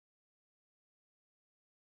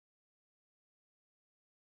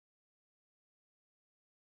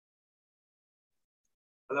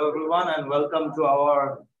Hello, everyone, and welcome to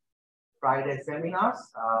our Friday seminars.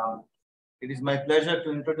 It is my pleasure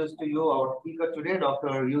to introduce to you our speaker today, Dr.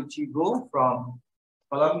 Yuqi from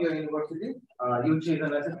Colloquium University. Yuqi is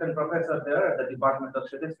an assistant professor there at the Department of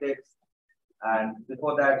Statistics. And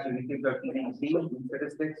before that, she received her PhD in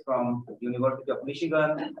statistics from the University of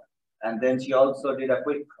Michigan. And then she also did a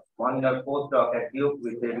quick one-year postdoc at Duke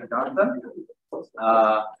with David Johnson.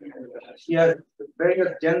 She has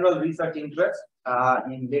various general research interests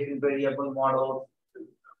in latent variable models,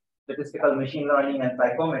 statistical machine learning, and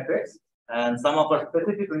psychometrics. And some of her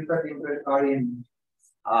specific research interests are in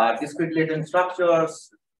discrete latent structures,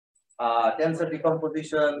 tensor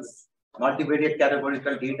decompositions, multivariate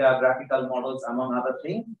categorical data, graphical models, among other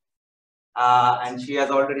things. And she has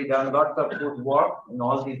already done lots of good work in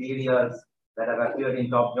all these areas that have appeared in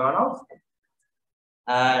top journals.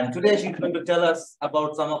 And today she's going to tell us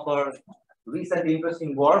about some of her recent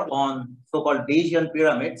interesting work on so-called Bayesian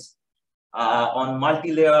pyramids on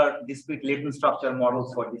multi-layer discrete latent structure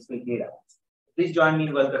models for discrete data. Please join me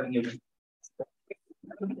in welcoming you.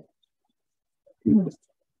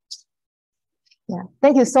 Yeah,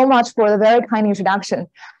 thank you so much for the very kind introduction.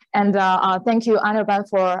 And thank you, Anirban,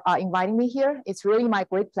 for inviting me here. It's really my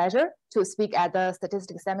great pleasure to speak at the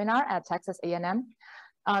statistics seminar at Texas A&M.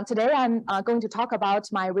 Today, I'm going to talk about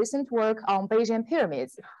my recent work on Bayesian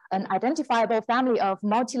pyramids, an identifiable family of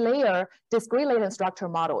multi-layer discrete latent structure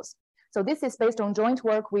models. So this is based on joint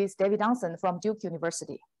work with David Johnson from Duke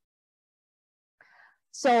University.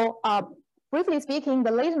 So briefly speaking,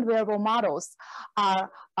 the latent variable models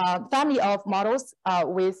are a family of models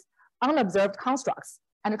with unobserved constructs.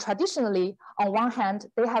 And traditionally, on one hand,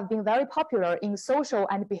 they have been very popular in social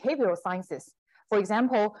and behavioral sciences. For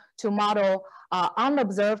example, to model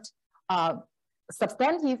unobserved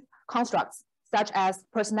substantive constructs, such as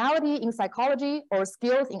personality in psychology or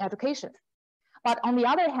skills in education. But on the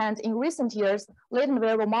other hand, in recent years, latent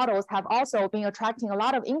variable models have also been attracting a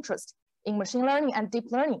lot of interest in machine learning and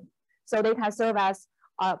deep learning. So they can serve as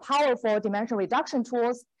powerful dimension reduction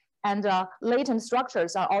tools, and latent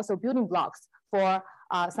structures are also building blocks for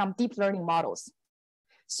some deep learning models.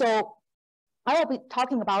 So I will be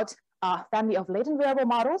talking about a family of latent variable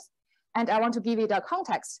models, and I want to give it a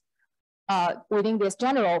context within this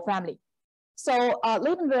general family. So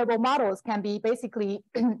latent variable models can be basically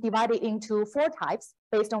divided into 4 types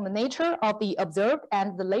based on the nature of the observed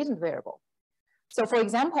and the latent variable. So for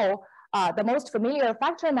example, the most familiar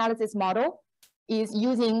factor analysis model is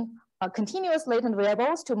using continuous latent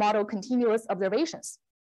variables to model continuous observations.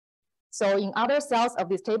 So in other cells of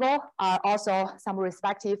this table are also some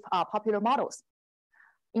respective popular models.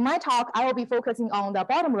 In my talk, I will be focusing on the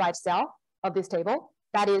bottom right cell of this table,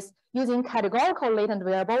 that is using categorical latent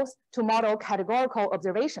variables to model categorical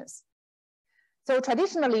observations. So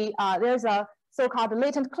traditionally, there's a so-called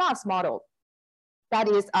latent class model that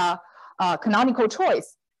is a canonical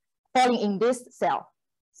choice falling in this cell.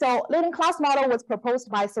 So latent class model was proposed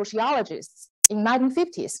by sociologists in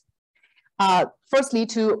 1950s, firstly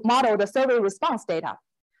to model the survey response data.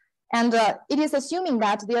 And it is assuming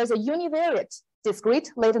that there's a univariate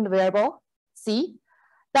discrete latent variable, C,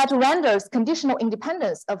 that renders conditional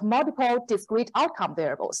independence of multiple discrete outcome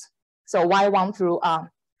variables. So Y1 through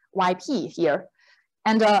YP here.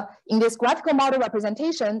 And in this graphical model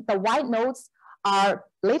representation, the white nodes are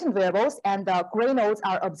latent variables and the gray nodes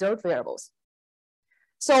are observed variables.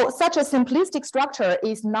 So such a simplistic structure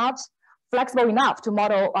is not flexible enough to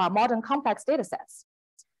model modern complex data sets.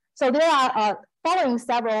 So there are following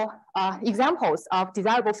several examples of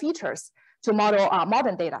desirable features to model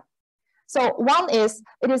modern data. So one is,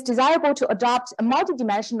 it is desirable to adopt a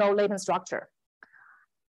multidimensional latent structure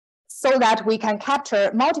so that we can capture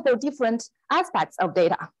multiple different aspects of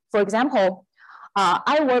data. For example,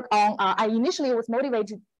 I initially was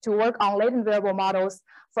motivated to work on latent variable models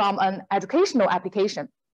from an educational application,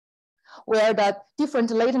 where the different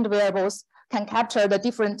latent variables can capture the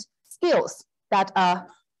different skills that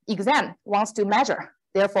exam wants to measure.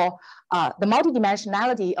 Therefore, the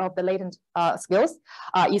multidimensionality of the latent skills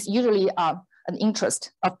is usually an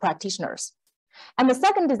interest of practitioners. And the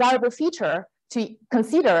second desirable feature to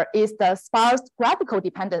consider is the sparse graphical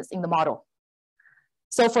dependence in the model.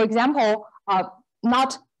 So for example,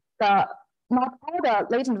 not all the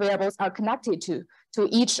latent variables are connected to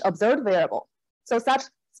each observed variable. So such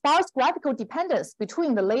sparse graphical dependence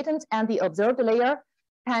between the latent and the observed layer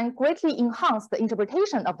can greatly enhance the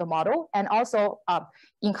interpretation of the model and also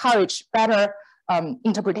encourage better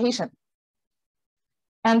interpretation.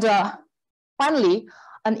 And finally,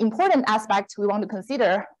 an important aspect we want to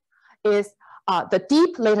consider is the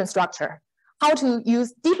deep latent structure. How to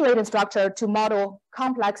use deep latent structure to model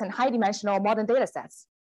complex and high-dimensional modern data sets.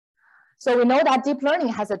 So we know that deep learning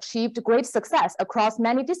has achieved great success across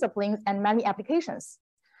many disciplines and many applications,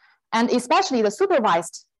 and especially the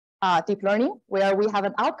supervised deep learning, where we have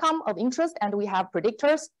an outcome of interest and we have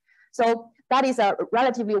predictors. So that is a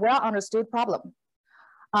relatively well understood problem.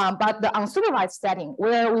 But the unsupervised setting,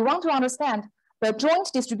 where we want to understand the joint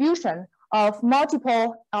distribution of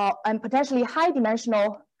multiple and potentially high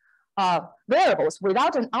dimensional variables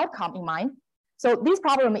without an outcome in mind. So this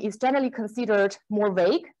problem is generally considered more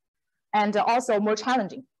vague and also more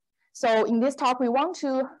challenging. So in this talk, we want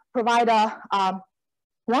to provide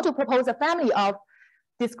propose a family of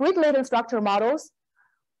discrete latent structure models,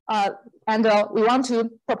 and we want to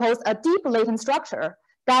propose a deep latent structure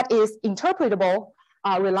that is interpretable,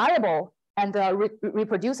 reliable, and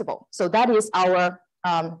reproducible. So that is our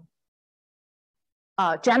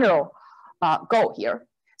general goal here.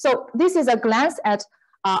 So this is a glance at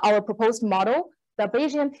our proposed model, the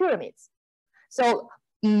Bayesian pyramids. So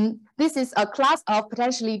this is a class of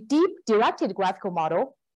potentially deep directed graphical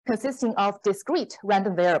model consisting of discrete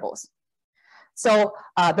random variables. So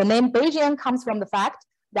the name Bayesian comes from the fact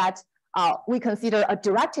that we consider a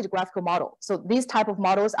directed graphical model. So these type of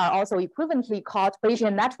models are also equivalently called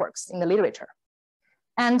Bayesian networks in the literature.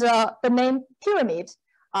 And the name pyramid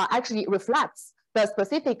actually reflects the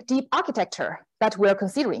specific deep architecture that we're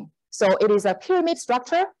considering. So it is a pyramid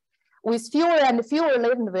structure with fewer and fewer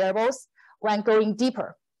latent variables when going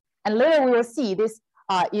deeper. And later we will see this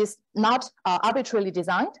is not arbitrarily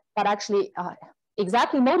designed, but actually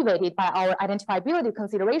exactly motivated by our identifiability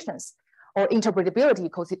considerations or interpretability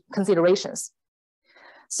considerations.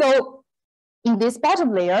 So in this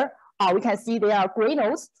bottom layer, we can see there are gray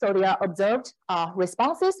nodes, so they are observed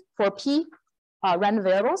responses for P random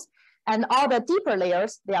variables. And all the deeper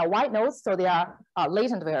layers, they are white nodes, so they are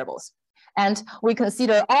latent variables. And we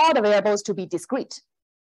consider all the variables to be discrete.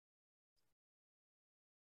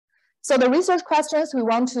 So the research questions we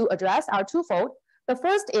want to address are twofold. The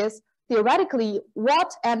first is theoretically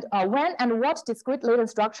what and when and what discrete latent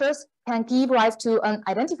structures can give rise to an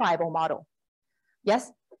identifiable model.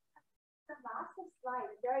 Yes? The last slide,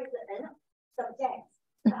 there is n subjects.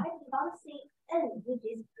 I did not see n, which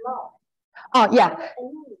is blocked. Oh, yeah.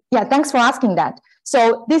 Yeah, thanks for asking that.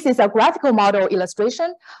 So this is a graphical model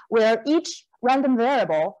illustration where each random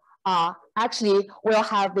variable actually will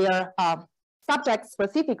have their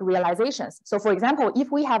subject-specific realizations. So for example, if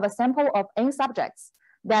we have a sample of n subjects,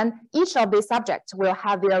 then each of these subjects will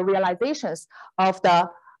have their realizations of the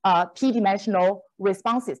p-dimensional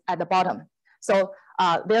responses at the bottom. So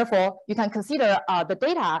therefore, you can consider the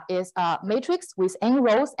data is a matrix with n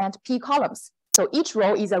rows and p columns. So each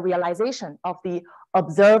row is a realization of the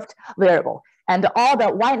observed variable. And all the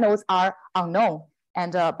white nodes are unknown,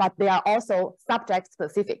 and but they are also subject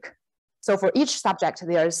specific. So for each subject,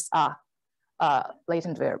 there's a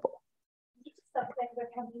latent variable. Each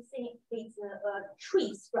subject can be seen with a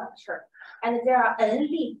tree structure, and there are n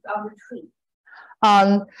leaves on the tree.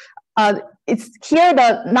 It's here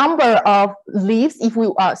the number of leaves. If we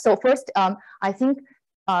so first, I think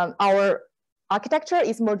our architecture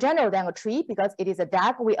is more general than a tree because it is a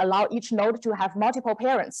DAG. We allow each node to have multiple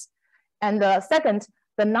parents. And second,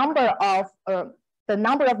 the number of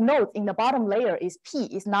nodes in the bottom layer is p,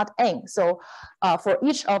 is not n. So for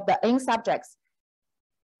each of the n subjects,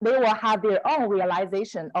 they will have their own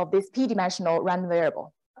realization of this p-dimensional random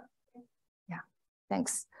variable. Yeah,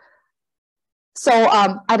 thanks. So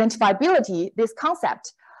identifiability, this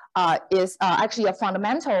concept is actually a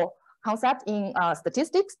fundamental concept in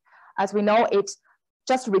statistics. As we know, it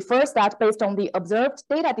just refers that based on the observed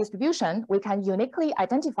data distribution, we can uniquely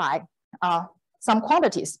identify some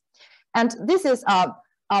quantities. And this is a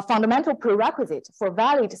fundamental prerequisite for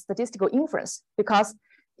valid statistical inference, because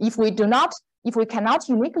if we cannot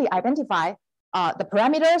uniquely identify the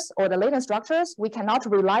parameters or the latent structures, we cannot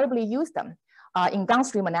reliably use them in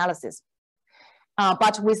downstream analysis.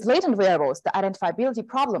 But with latent variables, the identifiability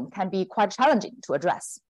problem can be quite challenging to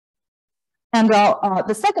address. And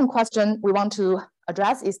the second question we want to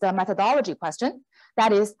address is the methodology question.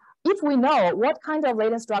 That is, if we know what kind of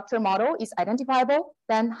latent structure model is identifiable,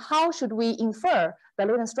 then how should we infer the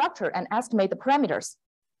latent structure and estimate the parameters?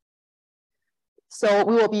 So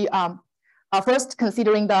we will be first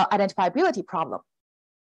considering the identifiability problem.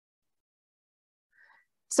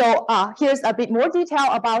 So here's a bit more detail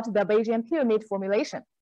about the Bayesian pyramid formulation.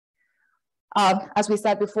 As we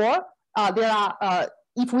said before, there are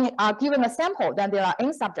if we are given a sample, then there are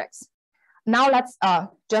n subjects. Now let's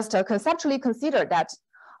just conceptually consider that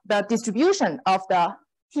the distribution of the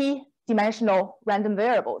p-dimensional random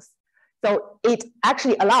variables. So it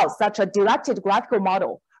actually allows such a directed graphical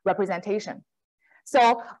model representation.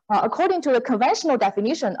 So according to the conventional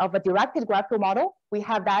definition of a directed graphical model, we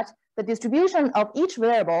have that the distribution of each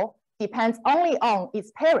variable depends only on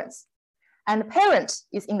its parents. And parent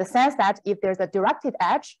is in the sense that if there's a directed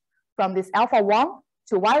edge from this alpha 1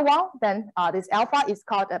 to y1, then this alpha is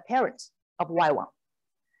called a parent of y1.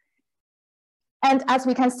 And as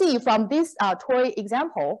we can see from this toy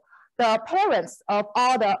example, the parents of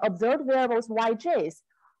all the observed variables yj's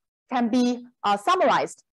can be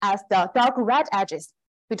summarized as the dark red edges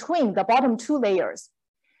between the bottom two layers.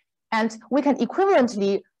 And we can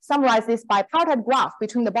equivalently summarize this bipartite graph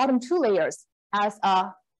between the bottom two layers as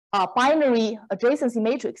a binary adjacency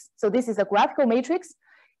matrix. So this is a graphical matrix.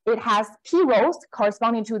 It has p rows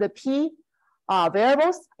corresponding to the p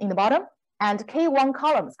variables in the bottom, and k1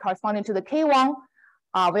 columns corresponding to the k1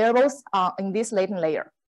 variables in this latent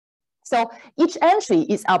layer. So each entry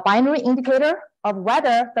is a binary indicator of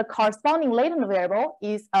whether the corresponding latent variable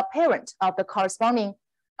is a parent of the corresponding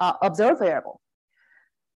observed variable.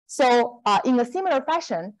 So in a similar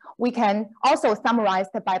fashion, we can also summarize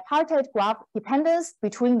the bipartite graph dependence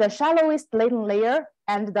between the shallowest latent layer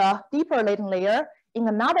and the deeper latent layer in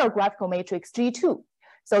another graphical matrix G2.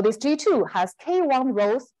 So this G2 has K1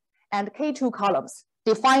 rows and K2 columns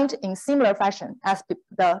defined in similar fashion as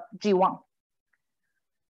the G1.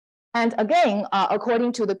 And again,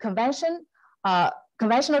 according to the conventional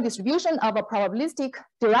distribution of a probabilistic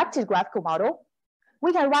directed graphical model,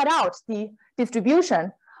 we can write out the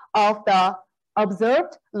distribution of the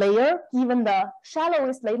observed layer given the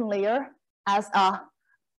shallowest latent layer as a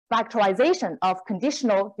factorization of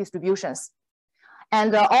conditional distributions.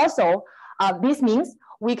 And also, this means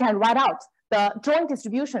we can write out the joint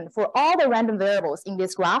distribution for all the random variables in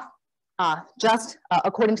this graph, just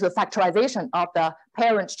according to the factorization of the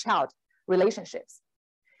parent-child relationships.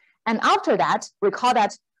 And after that, recall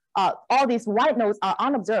that all these white nodes are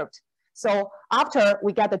unobserved. So after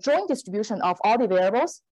we get the joint distribution of all the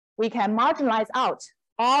variables, we can marginalize out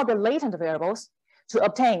all the latent variables to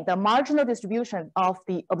obtain the marginal distribution of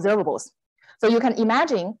the observables. So you can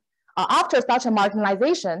imagine after such a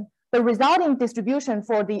marginalization, the resulting distribution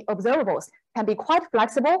for the observables can be quite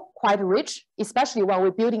flexible, quite rich, especially when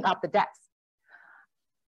we're building up the depth.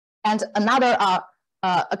 And another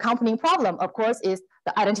accompanying problem, of course, is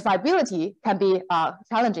the identifiability can be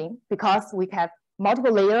challenging because we have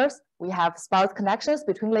multiple layers, we have sparse connections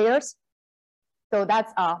between layers. So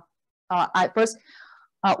that's, I first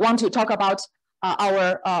want to talk about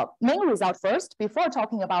our main result first before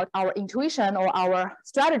talking about our intuition or our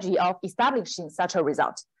strategy of establishing such a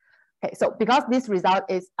result. Okay, so because this result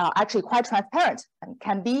is actually quite transparent and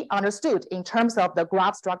can be understood in terms of the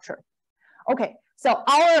graph structure. Okay, so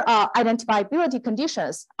our identifiability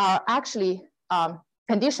conditions are actually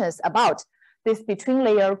conditions about this between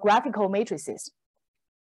layer graphical matrices.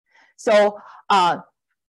 So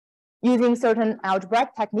using certain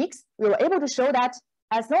algebraic techniques, we were able to show that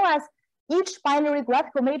as long as each binary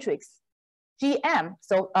graphical matrix GM,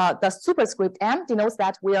 so the superscript M denotes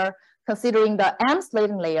that we are considering the mth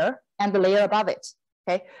latent layer and the layer above it.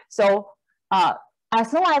 Okay, so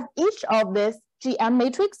as long as each of this GM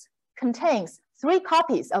matrix contains 3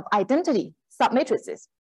 copies of identity submatrices,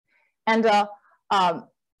 and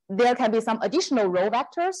there can be some additional row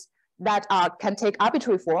vectors that can take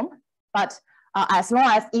arbitrary form, but as long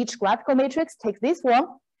as each graphical matrix takes this form,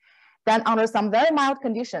 then under some very mild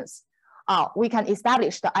conditions, we can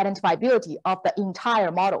establish the identifiability of the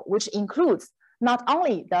entire model, which includes not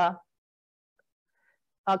only the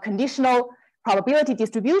conditional probability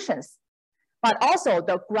distributions, but also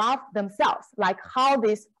the graph themselves, like how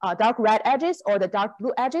these dark red edges or the dark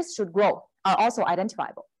blue edges should grow are also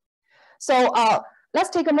identifiable. So let's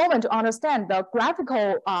take a moment to understand the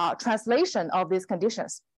graphical translation of these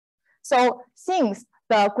conditions. So since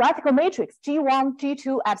the graphical matrix G1,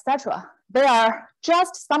 G2, etc., they are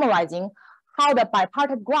just summarizing how the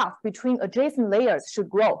bipartite graph between adjacent layers should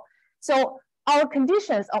grow. So our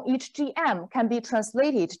conditions on each GM can be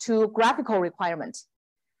translated to graphical requirement.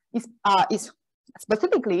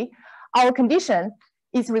 Specifically, our condition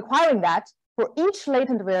is requiring that for each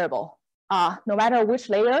latent variable, no matter which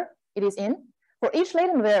layer it is in, for each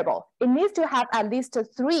latent variable, it needs to have at least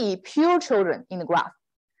 3 pure children in the graph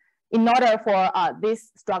in order for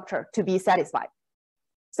this structure to be satisfied.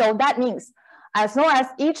 So that means as long as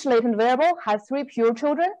each latent variable has 3 pure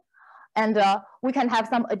children, and we can have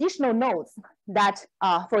some additional nodes that,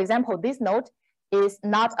 for example, this node is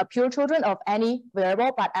not a pure children of any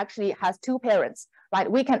variable, but actually has 2 parents, right?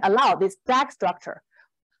 We can allow this stack structure.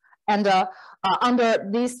 And under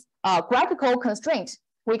this graphical constraint,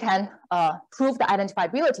 we can prove the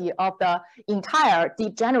identifiability of the entire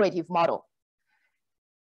deep generative model.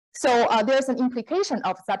 So there's an implication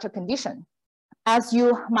of such a condition. As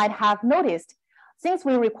you might have noticed, since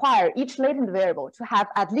we require each latent variable to have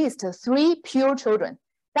at least 3 pure children,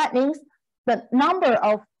 that means the number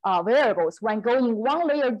of variables when going one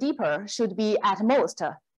layer deeper should be at most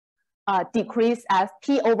decreased as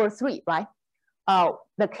p over 3, right?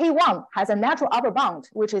 The K1 has a natural upper bound,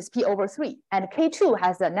 which is p over 3, and K2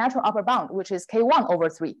 has a natural upper bound, which is K1 over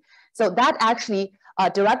 3. So that actually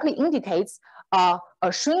directly indicates a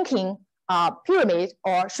shrinking pyramid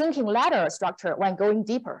or shrinking ladder structure when going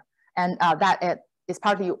deeper. And that is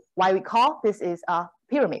partly why we call this is a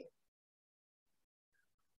pyramid.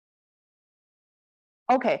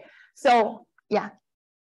 Okay, so yeah.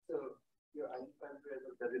 So your identified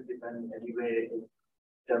variable doesn't depend anyway in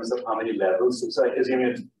terms of how many levels. So I assume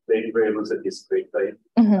your latent variables are discrete, right?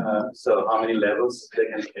 Mm-hmm. So how many levels they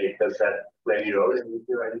can take? Does that play any role in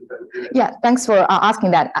your identified variable? Yeah, thanks for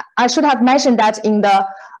asking that. I should have mentioned that in the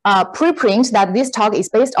preprint that this talk is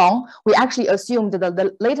based on, we actually assumed that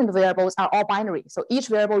the latent variables are all binary. So each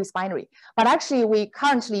variable is binary. But actually, we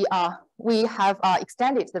currently, we have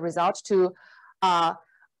extended the result to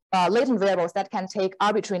latent variables that can take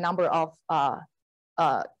arbitrary number of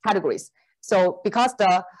categories. So because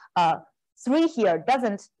the 3 here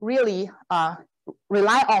doesn't really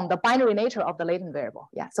rely on the binary nature of the latent variable.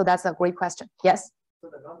 Yeah, so that's a great question. Yes? So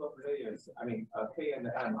the number of layers, I mean, K and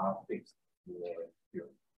M are fixed.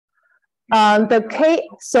 The K,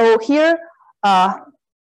 so here,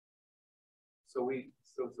 so we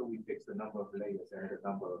fix the number of layers and the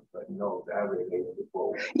number of nodes every layer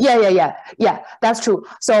before. Yeah, that's true.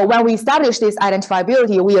 So when we established this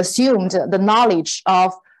identifiability, we assumed the knowledge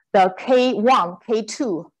of the K1,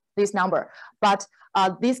 K2, this number. But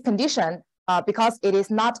this condition, because it is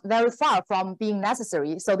not very far from being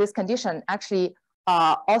necessary, so this condition actually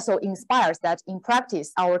also inspires that in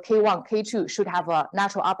practice, our K1, K2 should have a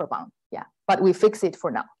natural upper bound. Yeah, but we fix it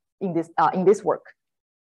for now in this work.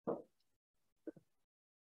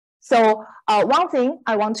 So one thing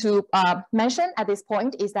I want to mention at this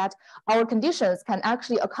point is that our conditions can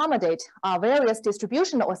actually accommodate various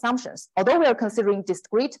distributional assumptions. Although we are considering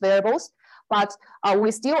discrete variables, but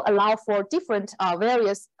we still allow for different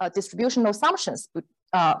various distributional assumptions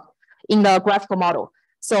in the graphical model.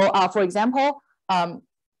 So for example,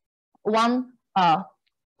 one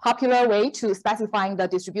popular way to specifying the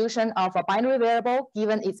distribution of a binary variable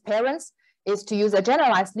given its parents is to use a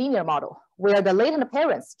generalized linear model, where the latent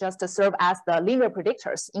parents just serve as the linear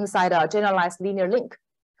predictors inside a generalized linear link.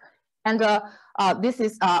 And this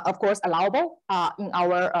is, of course, allowable in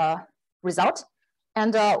our result.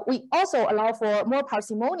 And we also allow for more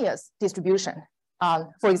parsimonious distribution.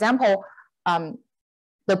 For example,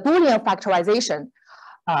 the Boolean factorization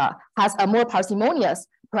has a more parsimonious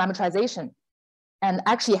parameterization and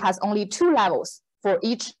actually has only 2 levels for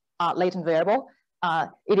each latent variable.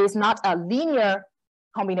 It is not a linear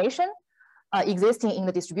combination existing in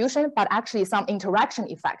the distribution, but actually some interaction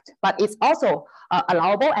effect. But it's also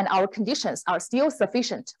allowable, and our conditions are still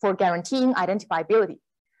sufficient for guaranteeing identifiability.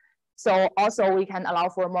 So also we can allow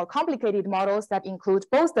for more complicated models that include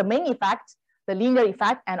both the main effect, the linear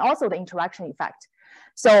effect, and also the interaction effect.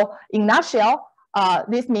 So in a nutshell,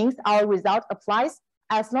 this means our result applies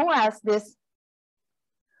as long as these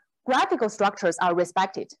graphical structures are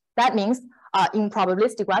respected. That means in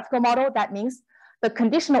probabilistic graphical model, that means the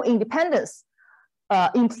conditional independence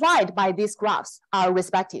implied by these graphs are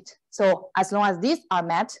respected. So as long as these are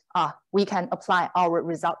met, we can apply our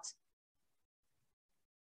result.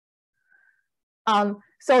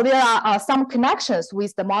 So there are some connections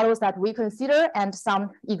with the models that we consider and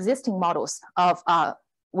some existing models of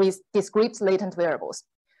with discrete latent variables.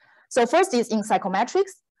 So first is in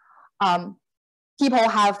psychometrics. People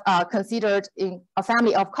have considered in a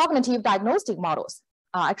family of cognitive diagnostic models.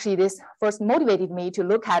 Actually, this first motivated me to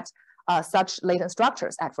look at such latent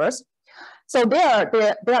structures at first. So they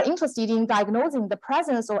are interested in diagnosing the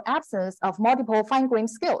presence or absence of multiple fine-grained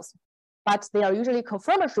scales, but they are usually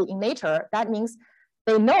confirmatory in nature. That means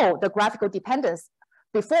they know the graphical dependence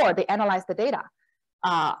before they analyze the data.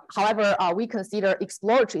 However, we consider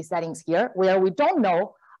exploratory settings here where we don't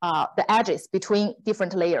know the edges between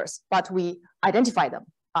different layers, but we identify them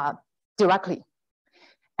directly.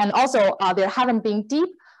 And also, there haven't been deep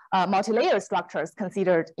multi-layer structures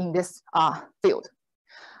considered in this field.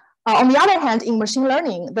 On the other hand, in machine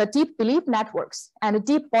learning, the deep belief networks and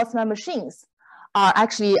deep Boltzmann machines are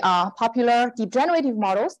actually popular deep generative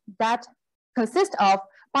models that consist of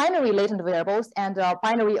binary latent variables and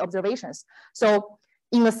binary observations. So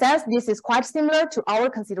in a sense, this is quite similar to our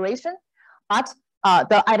consideration, but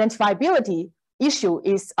the identifiability issue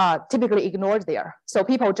is typically ignored there. So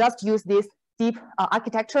people just use these deep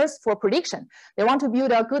architectures for prediction. They want to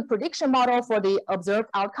build a good prediction model for the observed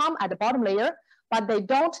outcome at the bottom layer, but they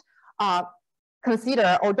don't consider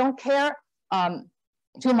or don't care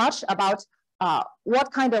too much about what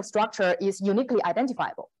kind of structure is uniquely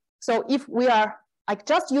identifiable. So if we are like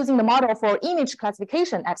just using the model for image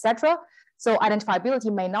classification, etc., so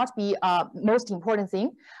identifiability may not be most important thing.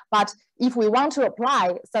 But if we want to apply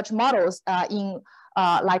such models in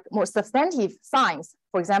like more substantive science,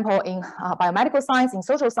 for example, in biomedical science, in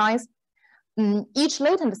social science, each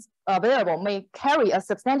latent variable may carry a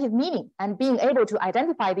substantive meaning, and being able to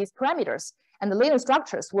identify these parameters and the latent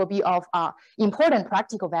structures will be of important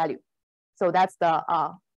practical value. So that's the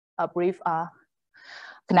a brief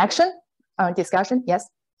connection discussion. Yes.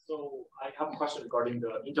 So I have a question regarding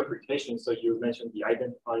the interpretation. So you mentioned the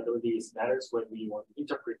identifiability matters when we want to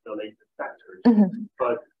interpret the latent factors,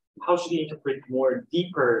 but how should we interpret more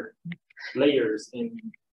deeper layers in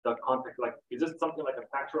the context? Like, is this something like a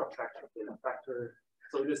factor of factor, a factor?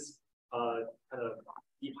 So this kind of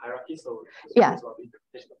deep hierarchy. So yeah.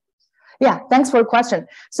 Yeah, thanks for the question.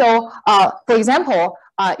 So, for example,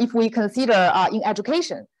 if we consider in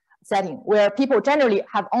education setting where people generally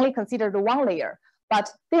have only considered one layer, but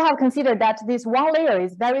they have considered that this one layer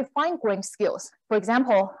is very fine-grained skills. For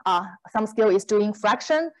example, some skill is doing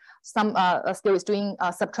fraction, some skill is doing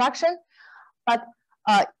subtraction. But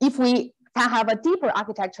if we can have a deeper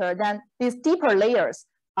architecture, then these deeper layers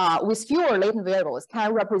with fewer latent variables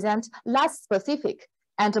can represent less specific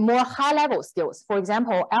and more high-level skills. For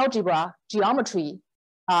example, algebra, geometry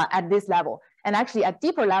at this level. And actually at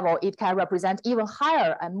deeper level, it can represent even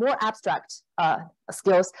higher and more abstract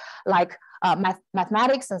skills like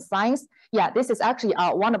mathematics and science. Yeah, this is actually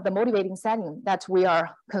one of the motivating settings that we are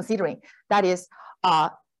considering. That is,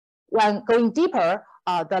 when going deeper,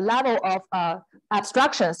 the level of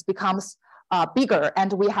abstractions becomes bigger,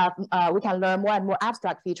 and we can learn more and more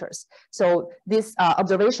abstract features. So this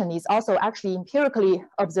observation is also actually empirically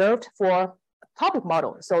observed for topic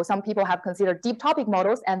models. So some people have considered deep topic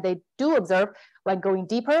models, and they do observe when going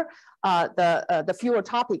deeper, the fewer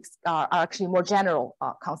topics are actually more general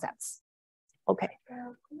concepts. Okay.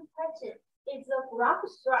 Question. Is the graph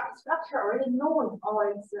structure already known or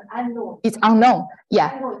it's unknown? It's unknown.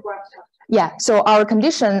 Yeah. Unknown graph structure. Yeah. So our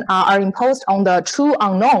conditions are imposed on the true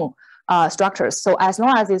unknown structures. So as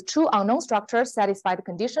long as these true unknown structures satisfy the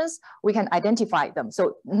conditions, we can identify them.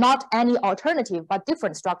 So not any alternative but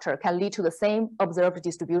different structure can lead to the same observed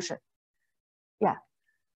distribution. Yeah.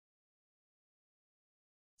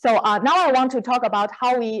 So now I want to talk about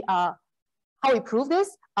how we prove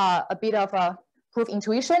this, a bit of a proof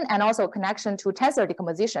intuition and also connection to tensor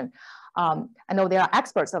decomposition. I know there are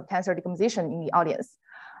experts of tensor decomposition in the audience.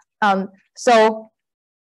 So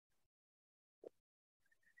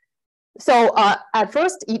at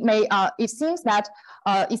first, it seems that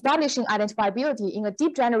establishing identifiability in a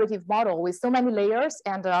deep generative model with so many layers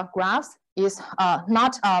and graphs is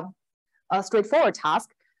not a straightforward task.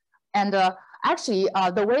 And actually,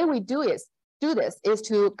 the way we do this is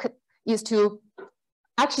to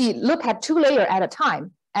actually look at two layers at a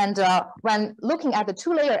time. And when looking at the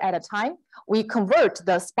two layers at a time, we convert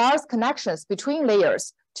the sparse connections between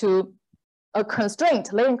layers to a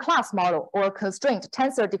constraint latent class model or a constraint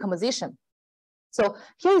tensor decomposition. So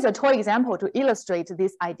here is a toy example to illustrate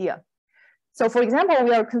this idea. So for example,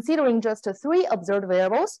 we are considering just 3 observed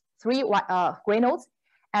variables, 3 gray nodes,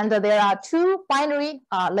 and there are 2 binary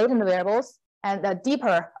latent variables and a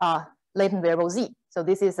deeper latent variable z. So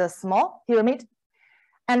this is a small pyramid.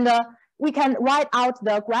 And we can write out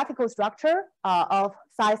the graphical structure of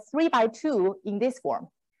size 3 by 2 in this form,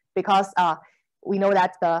 because we know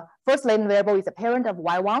that the first latent variable is a parent of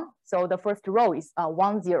y1, so the first row is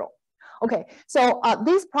 1, 0. Okay, so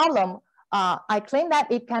this problem, I claim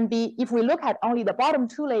that it can be, if we look at only the bottom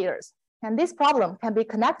 2 layers, and this problem can be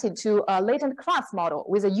connected to a latent class model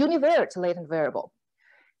with a univariate latent variable.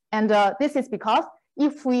 And this is because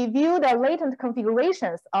if we view the latent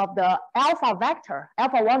configurations of the alpha vector,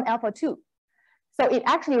 alpha 1, alpha 2, so it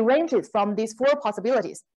actually ranges from these 4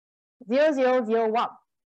 possibilities, 0, 0, 0, 1.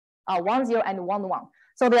 1, 0, and 1, 1.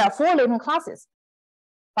 So there are 4 latent classes.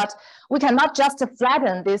 But we cannot just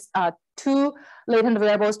flatten these 2 latent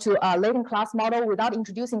variables to a latent class model without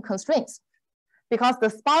introducing constraints, because the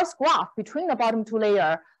sparse graph between the bottom 2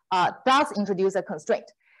 layers does introduce a constraint.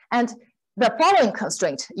 And the following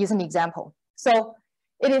constraint is an example. So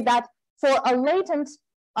it is that for a latent,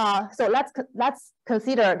 so let's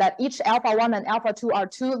consider that each alpha 1 and alpha 2 are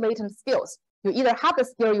 2 latent skills. You either have the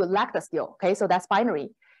skill, you lack the skill. Okay, so that's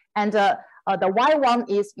binary. And the y1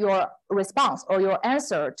 is your response or your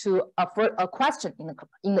answer to a question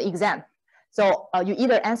in the exam. So you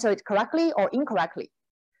either answer it correctly or incorrectly.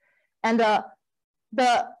 And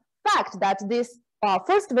the fact that this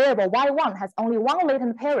first variable y1 has only one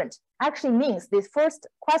latent parent actually means this first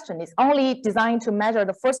question is only designed to measure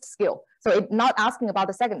the first skill. So it's not asking about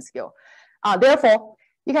the second skill. Therefore,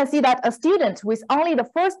 you can see that a student with only the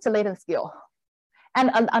first latent skill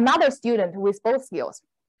and another student with both skills,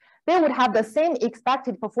 they would have the same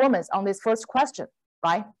expected performance on this first question,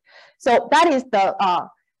 right? So that is the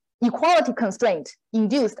equality constraint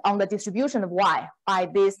induced on the distribution of y by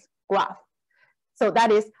this graph. So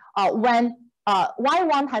that is when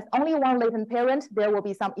y1 has only one latent parent, there will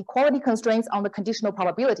be some equality constraints on the conditional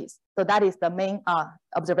probabilities. So that is the main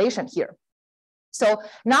observation here. So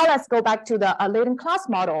now let's go back to the latent class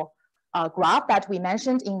model graph that we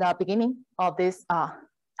mentioned in the beginning of this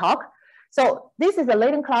talk. So this is a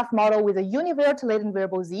latent class model with a univariate latent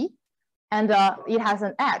variable z, and it has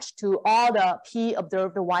an edge to all the p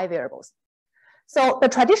observed y variables. So the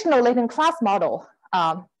traditional latent class model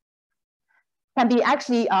can be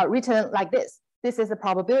actually written like this. This is a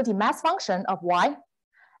probability mass function of y,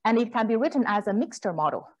 and it can be written as a mixture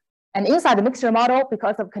model. And inside the mixture model,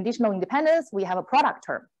 because of conditional independence, we have a product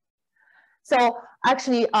term. So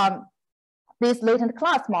actually, this latent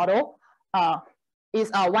class model is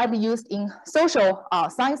widely used in social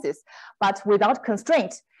sciences, but without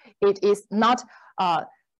constraint, it is not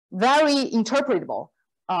very interpretable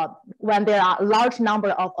when there are a large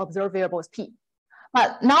number of observed variables p.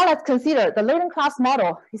 But now let's consider the latent class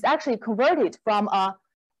model is actually converted from a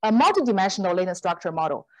multidimensional latent structure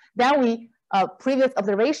model. Then we previous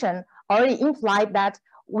observation already implied that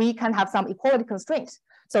we can have some equality constraints.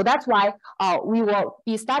 So that's why we will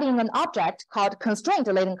be studying an object called constraint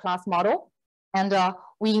latent class model. And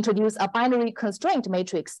we introduce a binary constraint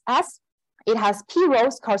matrix S. It has p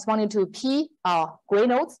rows corresponding to p gray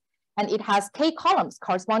nodes, and it has k columns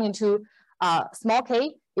corresponding to small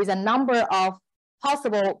k is a number of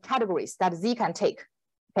possible categories that Z can take.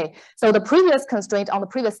 Okay, so the previous constraint on the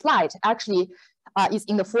previous slide actually is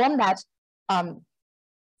in the form that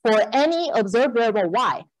for any observed variable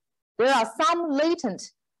y, there are some latent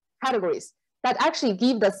categories that actually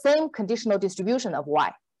give the same conditional distribution of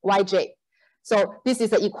y, yj. So this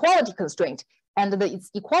is an equality constraint, and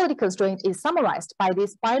its equality constraint is summarized by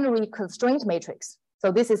this binary constraint matrix.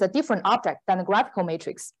 So this is a different object than the graphical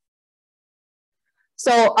matrix.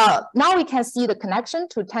 So now we can see the connection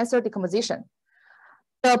to tensor decomposition.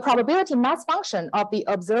 The probability mass function of the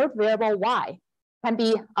observed variable y can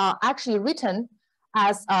be actually written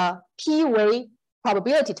as a p-way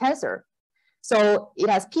probability tensor. So it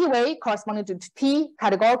has p-way corresponding to p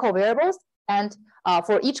categorical variables, and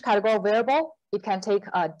for each categorical variable, it can take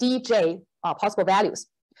dj possible values.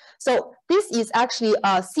 So this is actually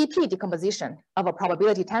a CP decomposition of a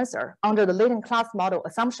probability tensor under the latent class model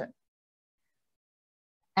assumption.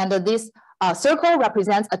 And this circle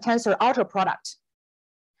represents a tensor outer product.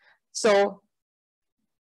 So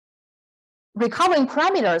recovering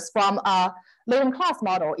parameters from a latent class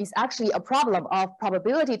model is actually a problem of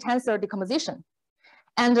probability tensor decomposition.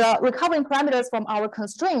 And recovering parameters from our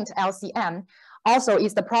constraint LCM also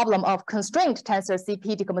is the problem of constraint tensor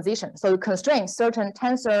CP decomposition. So you constrain certain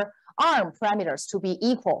tensor arm parameters to be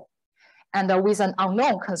equal and with an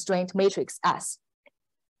unknown constraint matrix S.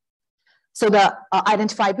 So the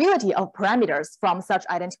identifiability of parameters from such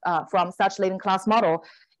latent class model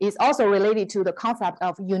is also related to the concept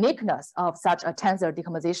of uniqueness of such a tensor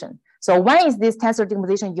decomposition. So when is this tensor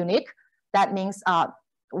decomposition unique? That means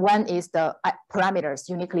when is the parameters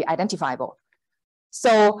uniquely identifiable.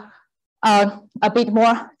 So a bit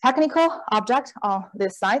more technical object on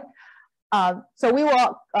this side. So we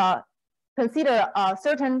will consider a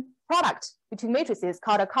certain product between matrices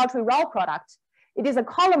called a Cauchy-Rao product. It is a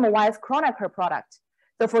column-wise Kronecker product.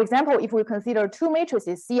 So for example, if we consider two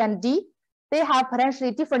matrices, C and D, they have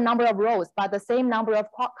potentially different number of rows, but the same number of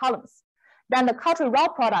columns. Then the Cauchy-Rao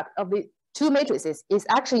product of the two matrices is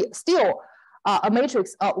actually still a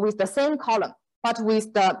matrix with the same column, but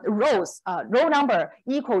with the rows, row number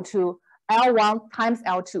equal to L1 times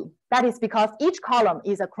L2. That is because each column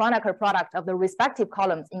is a Kronecker product of the respective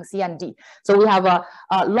columns in C and D. So we have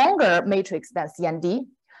a longer matrix than C and D.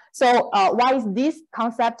 So why is this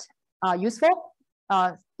concept useful?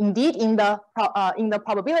 Indeed, in the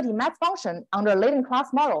probability mass function under latent class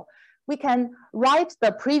model, we can write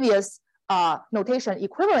the previous notation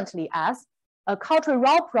equivalently as a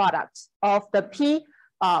Cauchy-Rao product of the P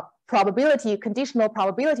conditional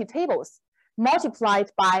probability tables multiplied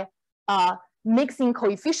by mixing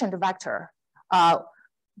coefficient vector.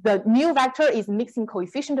 The new vector is mixing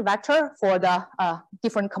coefficient vector for the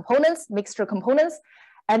different components, mixture components.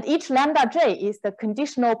 And each lambda j is the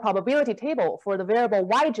conditional probability table for the variable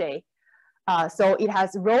yj. So it has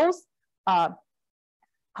rows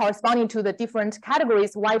corresponding to the different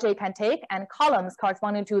categories yj can take and columns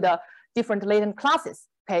corresponding to the different latent classes.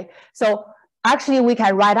 Okay, so actually we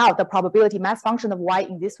can write out the probability mass function of y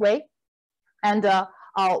in this way. And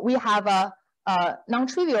we have a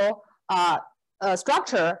non-trivial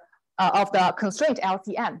structure of the constraint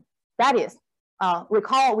LCM. That is,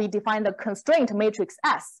 recall we defined the constraint matrix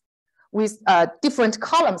S with different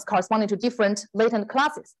columns corresponding to different latent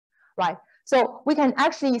classes, right? So we can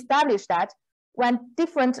actually establish that when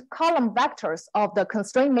different column vectors of the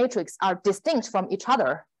constraint matrix are distinct from each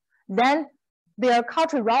other, then their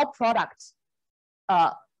Cauchy-Rao product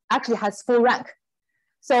actually has full rank.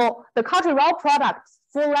 So the Cauchy-Rao product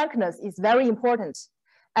full rankness is very important.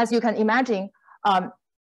 As you can imagine,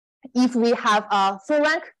 if we have a full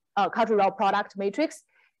rank Cauchy-Rao product matrix,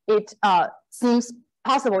 it seems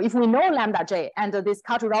possible. If we know lambda j and this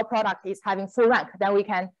Cauchy-Rao product is having full rank, then we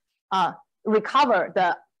can recover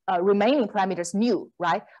the remaining parameters mu,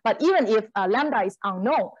 right? But even if lambda is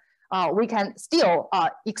unknown, we can still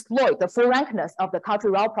exploit the full rankness of the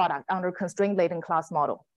Cauchy-Rao product under constrained latent class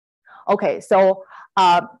model. Okay, so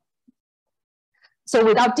so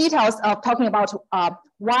without details of talking about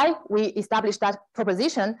why we established that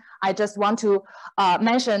proposition, I just want to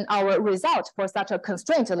mention our result for such a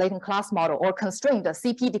constrained latent class model or constrained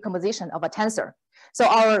CP decomposition of a tensor. So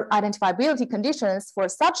our identifiability conditions for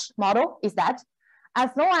such model is that as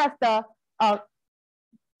long as the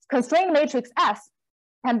constrained matrix S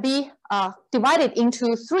can be divided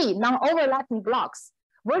into 3 non-overlapping blocks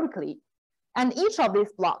vertically, and each of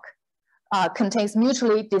these blocks contains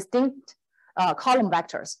mutually distinct column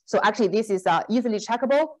vectors. So actually this is an easily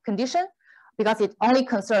checkable condition because it only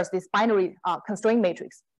concerns this binary constraint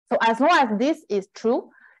matrix. So as long as this is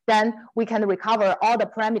true, then we can recover all the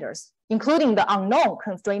parameters, including the unknown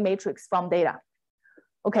constraint matrix from data.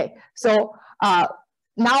 Okay, so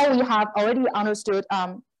now we have already understood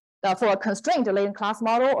for a constrained latent class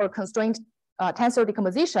model or constrained tensor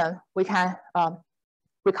decomposition, we can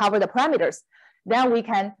recover the parameters. Then we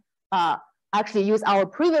can actually use our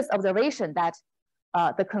previous observation that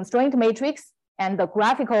the constraint matrix and the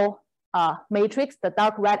graphical matrix, the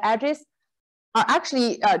dark red edges, are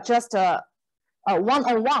actually just a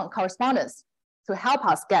one-on-one correspondence to help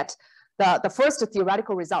us get the first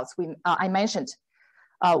theoretical results I mentioned,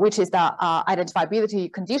 which is the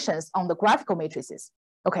identifiability conditions on the graphical matrices.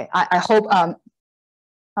 Okay, I hope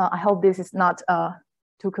this is not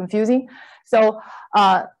too confusing. So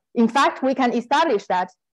in fact, we can establish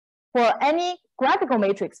that for any graphical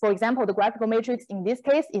matrix, for example, the graphical matrix in this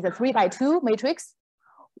case is a 3x2 matrix,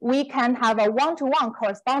 we can have a one-to-one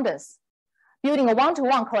correspondence, building a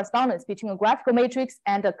one-to-one correspondence between a graphical matrix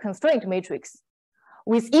and a constraint matrix,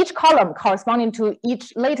 with each column corresponding to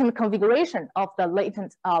each latent configuration of the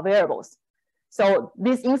latent variables. So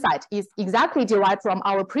this insight is exactly derived from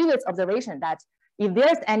our previous observation that if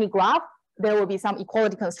there's any graph, there will be some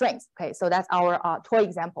equality constraints. Okay, so that's our toy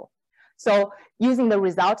example. So using the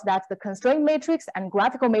result that the constraint matrix and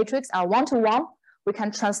graphical matrix are one-to-one, we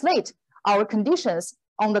can translate our conditions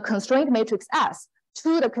on the constraint matrix S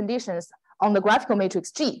to the conditions on the graphical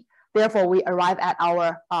matrix G. Therefore, we arrive at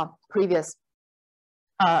our previous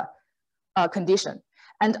condition.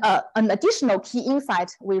 And an additional key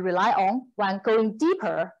insight we rely on when going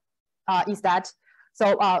deeper is that,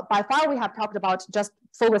 so by far we have talked about just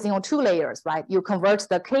focusing on 2 layers, right? You convert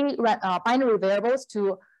the K binary variables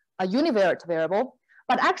to a univariate variable,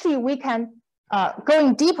 but actually we can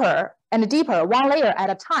going deeper and deeper 1 layer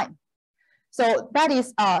at a time. So that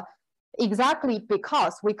is exactly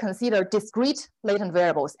because we consider discrete latent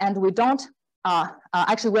variables, and we don't,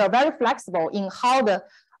 actually we are very flexible in how the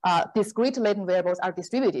discrete latent variables are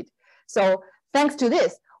distributed. So thanks to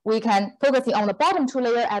this, we can, focusing on the bottom 2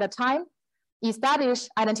 layer at a time, establish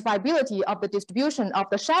identifiability of the distribution of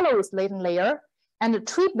the shallowest latent layer and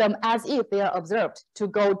treat them as if they are observed to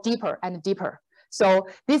go deeper and deeper. So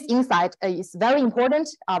this insight is very important,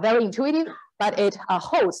 very intuitive, but it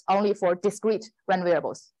holds only for discrete random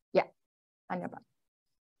variables. Yeah. To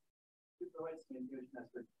provide some intuition as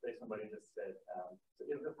to what somebody just said, so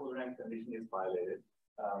if the full rank condition is violated,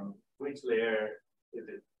 which layer is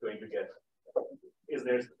it going to get? Is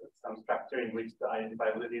there some structure in which the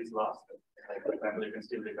identifiability is lost? Like, for example, you can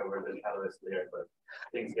still recover the shallowest layer, but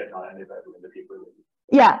things get not identifiable in the deeper layer.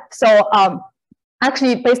 Yeah, so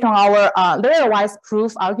actually based on our layer-wise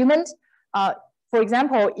proof argument, for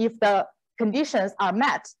example, if the conditions are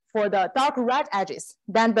met for the dark red edges,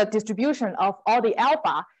 then the distribution of all the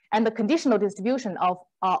alpha and the conditional distribution of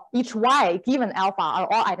each y given alpha are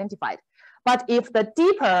all identified. But if the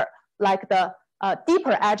deeper, like the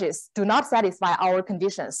deeper edges do not satisfy our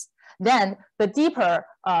conditions, then the deeper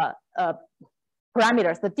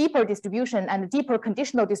parameters, the deeper distribution and the deeper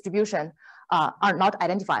conditional distribution are not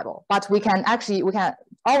identifiable. But we can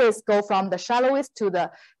always go from the shallowest to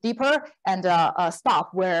the deeper and stop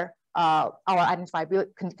where our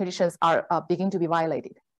identifiability conditions are begin to be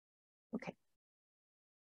violated. Okay.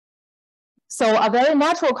 So a very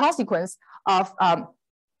natural consequence of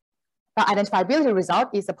the identifiability result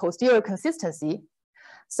is the posterior consistency.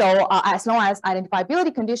 So as long as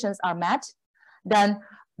identifiability conditions are met, then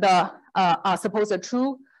the suppose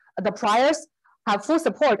the priors have full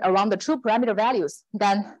support around the true parameter values,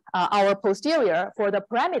 then our posterior for the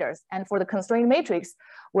parameters and for the constraint matrix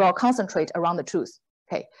will concentrate around the truth.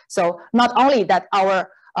 Okay, so not only that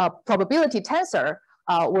our probability tensor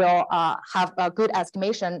will have a good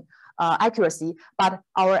estimation accuracy, but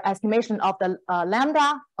our estimation of the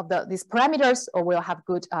lambda of these parameters will have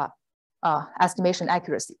good estimation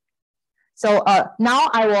accuracy. So now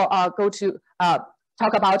I will go to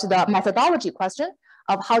talk about the methodology question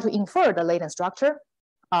of how to infer the latent structure.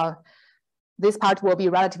 This part will be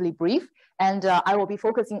relatively brief, and I will be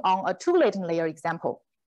focusing on a 2 latent layer example.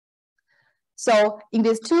 So in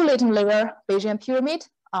this 2 latent layer Bayesian pyramid,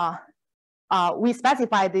 we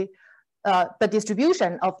specify the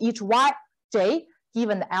distribution of each yj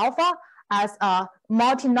given the alpha as a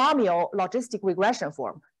multinomial logistic regression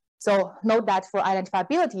form. So note that for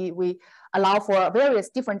identifiability, we allow for various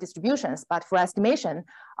different distributions, but for estimation,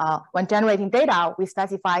 when generating data, we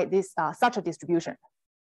specify this such a distribution.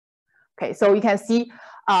 Okay, so you can see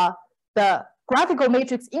the graphical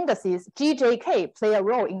matrix indices GJK play a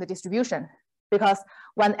role in the distribution, because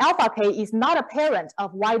when alpha k is not a parent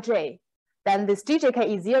of yj, then this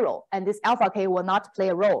GJK is 0, and this alpha k will not play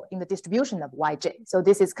a role in the distribution of yj. So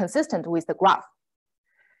this is consistent with the graph.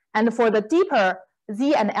 And for the deeper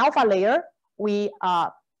Z and alpha layer, we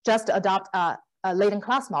just adopt a latent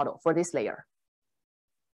class model for this layer.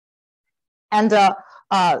 And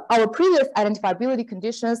our previous identifiability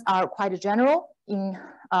conditions are quite general in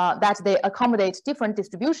that they accommodate different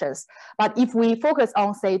distributions. But if we focus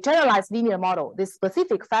on, say, generalized linear model, this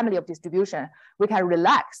specific family of distribution, we can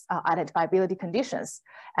relax identifiability conditions.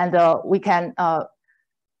 And we can no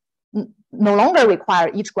longer require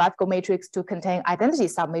each graphical matrix to contain identity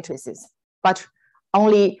submatrices, but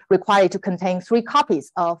only require it to contain 3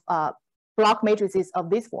 copies of block matrices of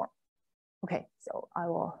this form. Okay, so I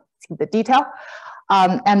will skip the detail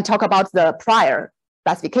and talk about the prior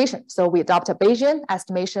classification. So we adopt a Bayesian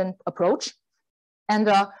estimation approach. And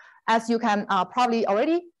as you can probably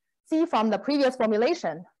already see from the previous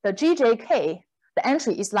formulation, the GJK, the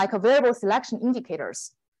entry is like a variable selection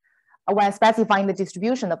indicators when specifying the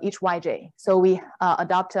distribution of each yj. So we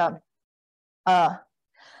adopt a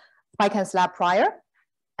spike and slab prior,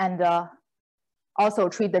 and also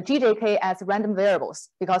treat the GJK as random variables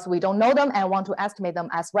because we don't know them and want to estimate them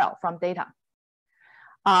as well from data.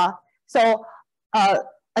 A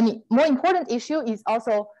more important issue is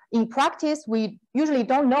also in practice, we usually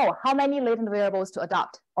don't know how many latent variables to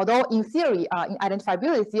adopt. Although in theory, in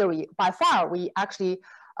identifiability theory, by far, we actually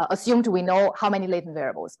assumed we know how many latent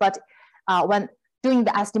variables. But when doing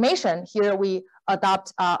the estimation here, we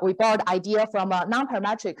borrowed idea from a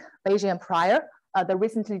non-parametric Bayesian prior, the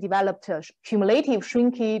recently developed cumulative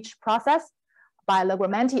shrinkage process by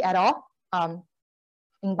Legormenti et al.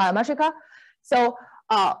 In Biometrica. So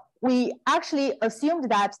we actually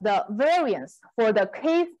assumed that the variance for the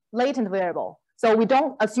kth latent variable, so we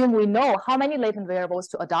don't assume we know how many latent variables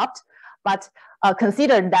to adopt, but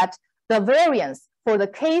consider that the variance for the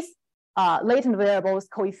kth latent variables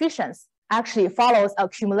coefficients actually follows a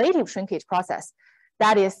cumulative shrinkage process.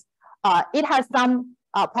 That is, it has some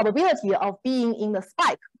probability of being in the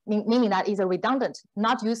spike, meaning that it's a redundant,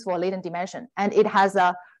 not useful latent dimension. And it has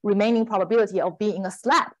a remaining probability of being in a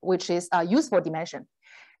slab, which is a useful dimension.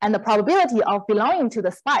 And the probability of belonging to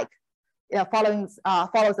the spike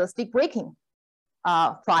follows a stick breaking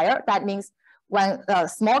prior. That means when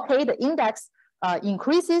small k, the index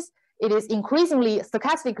increases, it is increasingly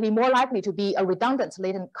stochastically more likely to be a redundant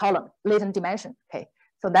latent column, latent dimension. Okay,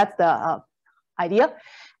 so that's the idea.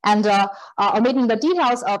 And omitting the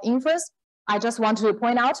details of inference, I just want to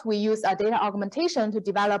point out we use a data augmentation to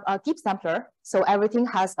develop a Gibbs sampler. So everything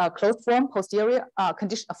has a closed form posterior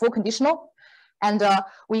full conditional. And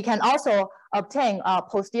we can also obtain a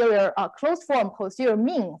posterior closed form posterior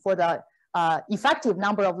mean for the effective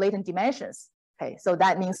number of latent dimensions. Okay, so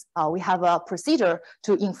that means we have a procedure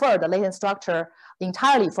to infer the latent structure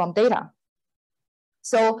entirely from data.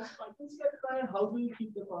 So how do you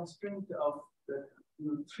keep the constraint of the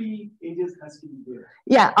 3 edges has to be there.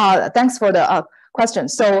 Yeah, thanks for the question.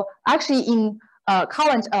 So actually in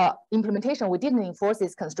current implementation, we didn't enforce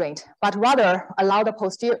this constraint, but rather allow the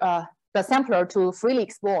sampler to freely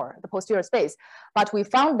explore the posterior space. But we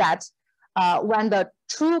found that when the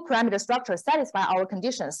true parameter structure satisfy our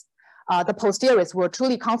conditions, the posteriors will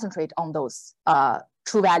truly concentrate on those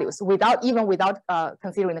true values without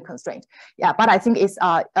considering the constraint. Yeah, but I think it's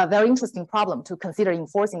a very interesting problem to consider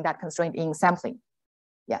enforcing that constraint in sampling.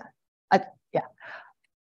 Yeah,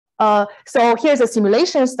 so here's a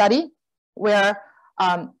simulation study where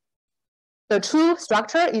the true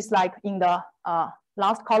structure is like in the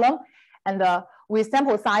last column, and with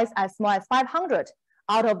sample size as small as 500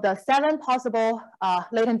 out of the 7 possible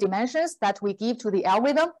latent dimensions that we give to the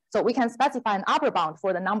algorithm. So we can specify an upper bound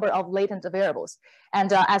for the number of latent variables.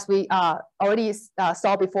 And as we already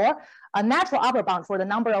saw before, a natural upper bound for the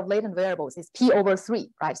number of latent variables is P over 3,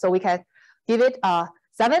 right? So we can give it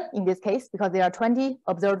 7 in this case, because there are 20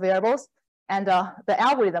 observed variables, and the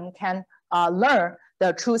algorithm can learn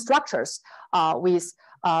the true structures with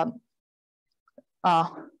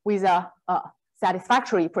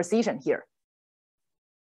satisfactory precision here.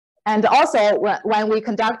 And also, when we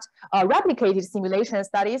conduct replicated simulation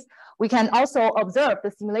studies, we can also observe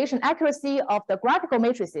the simulation accuracy of the graphical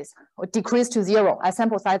matrices decrease to 0 as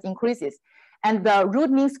sample size increases, and the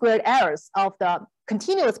root mean squared errors of the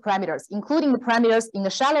continuous parameters, including the parameters in the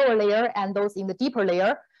shallower layer and those in the deeper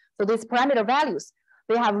layer. So these parameter values,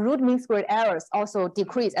 they have root mean squared errors also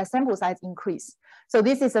decrease as sample size increase. So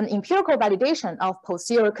this is an empirical validation of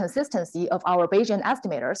posterior consistency of our Bayesian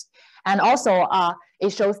estimators. And also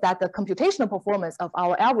it shows that the computational performance of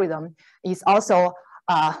our algorithm is also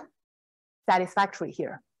satisfactory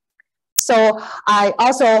here. So I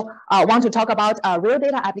also want to talk about real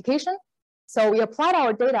data application. So we applied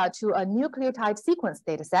our data to a nucleotide sequence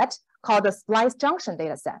dataset called the splice junction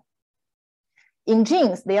dataset. In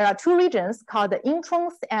genes, there are 2 regions called the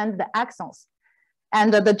introns and the exons.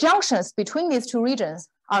 And the junctions between these 2 regions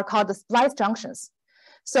are called the splice junctions.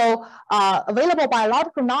 So available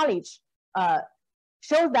biological knowledge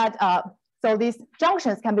shows that so these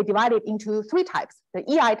junctions can be divided into 3 types: the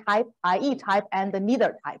EI type, IE type, and the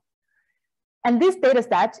neither type. And this data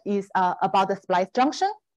set is about the splice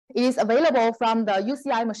junction. It is available from the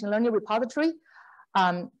UCI machine learning repository.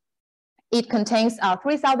 It contains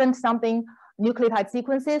 3,000 something nucleotide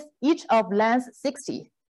sequences, each of length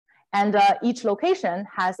 60. And each location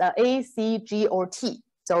has A, C, G, or T.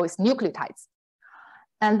 So it's nucleotides.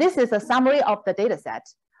 And this is a summary of the data set.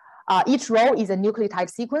 Each row is a nucleotide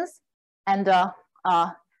sequence. And the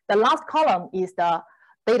last column is the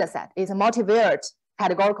data set. It's a multivariate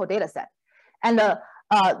categorical data set. And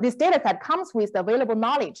this data set comes with the available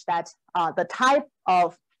knowledge that the type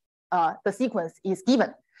of the sequence is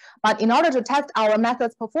given. But in order to test our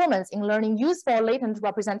method's performance in learning useful latent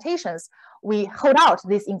representations, we hold out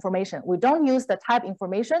this information. We don't use the type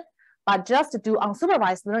information, but just do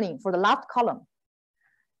unsupervised learning for the last column.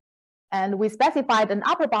 And we specified an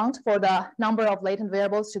upper bound for the number of latent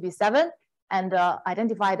variables to be 7 and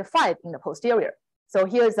identified 5 in the posterior. So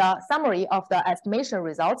here's a summary of the estimation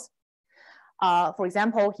results. For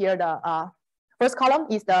example, here the first column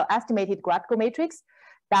is the estimated graphical matrix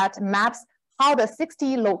that maps how the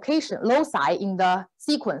 60 loci in the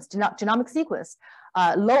sequence, genomic sequence,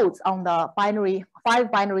 loads on the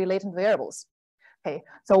 5 binary latent variables. Okay,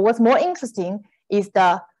 so what's more interesting is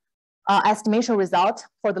the estimation result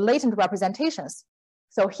for the latent representations.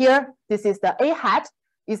 So here, this is the A hat,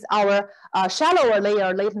 is our shallower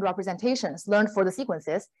layer latent representations learned for the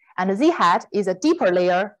sequences, and the Z hat is a deeper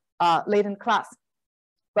layer latent class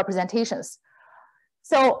representations.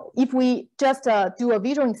 So if we just do a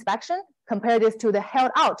visual inspection, compare this to the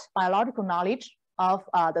held out biological knowledge of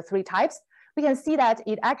the 3 types, we can see that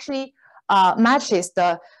it actually matches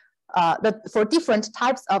for different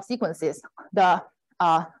types of sequences, the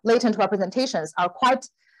latent representations are quite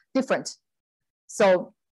different.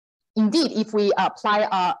 So indeed, if we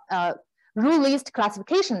apply a rule-list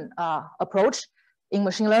classification approach in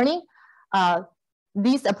machine learning,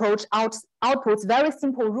 this approach outputs very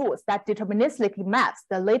simple rules that deterministically maps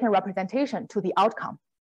the latent representation to the outcome.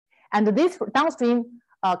 And this downstream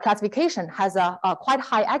classification has a quite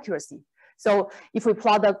high accuracy. So if we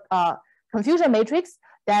plot the confusion matrix,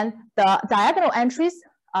 then the diagonal entries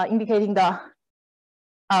indicating the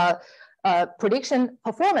prediction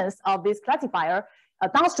performance of this classifier,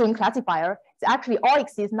 downstream classifier, is actually all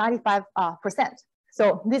exceeds 95%.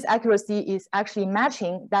 So this accuracy is actually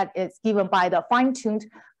matching that is given by the fine-tuned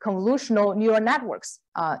convolutional neural networks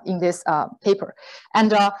in this paper.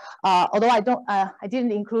 And although I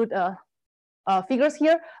didn't include figures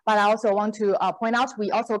here, but I also want to point out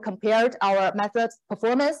we also compared our method's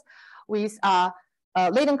performance with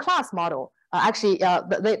latent class model.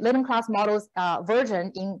 The latent class model's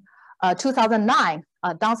version in 2009,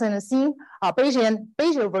 Johnson and Singh,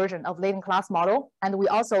 Bayesian version of latent class model, and we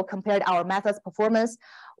also compared our method's performance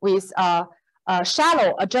with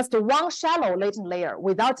just one shallow latent layer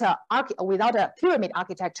without a pyramid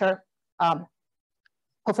architecture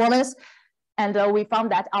performance, and we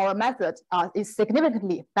found that our method is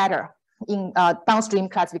significantly better in downstream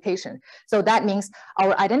classification. So that means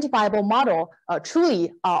our identifiable model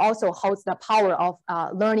truly also holds the power of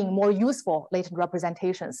learning more useful latent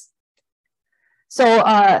representations. So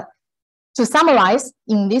to summarize,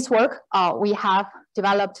 in this work, we have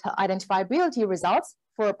developed identifiability results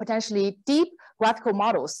for potentially deep graphical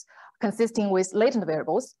models consisting with latent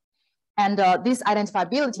variables. And this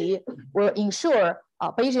identifiability will ensure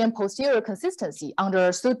Bayesian posterior consistency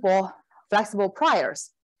under suitable flexible priors.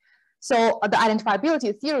 So the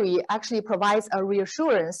identifiability theory actually provides a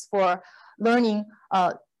reassurance for learning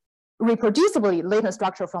reproducibly latent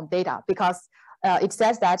structure from data, because it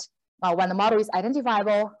says that when the model is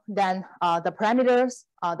identifiable, then the parameters,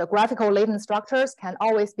 the graphical latent structures can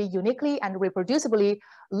always be uniquely and reproducibly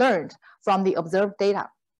learned from the observed data.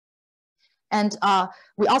 And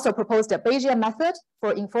we also proposed a Bayesian method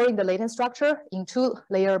for inferring the latent structure in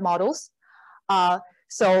 2-layer models.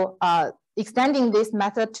 Extending this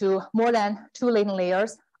method to more than 2 latent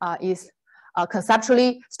layers is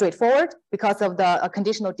conceptually straightforward because of the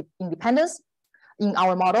conditional independence in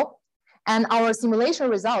our model. And our simulation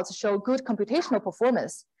results show good computational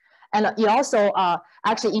performance. And it also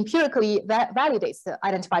actually empirically validates the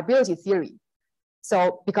identifiability theory.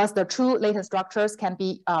 So because the true latent structures can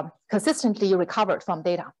be consistently recovered from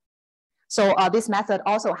data. So this method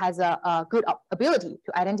also has a good ability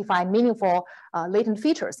to identify meaningful latent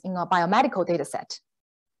features in a biomedical data set.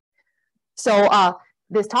 So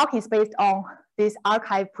this talk is based on this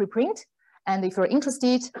archive preprint. And if you're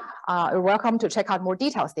interested, you're welcome to check out more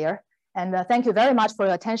details there. And thank you very much for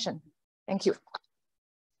your attention. Thank you.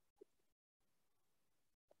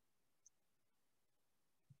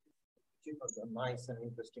 A nice and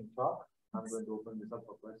interesting talk. I'm going to open this up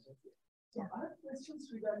for questions. Yeah. I have questions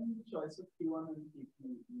regarding the choice of K1 and K2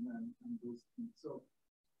 and those things. So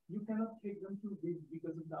you cannot take them too big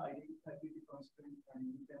because of the identifiability constraint,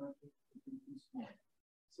 and you cannot take them too small.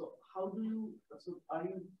 So how do you? So are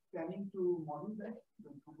you planning to model that?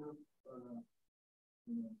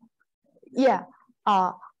 Yeah,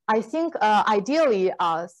 I think ideally,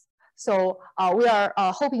 we are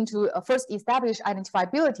hoping to first establish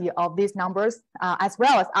identifiability of these numbers as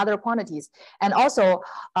well as other quantities. And also,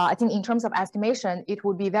 I think in terms of estimation, it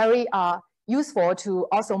would be very useful to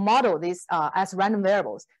also model this as random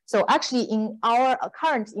variables. So actually in our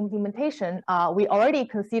current implementation, we already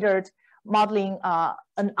considered modeling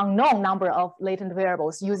an unknown number of latent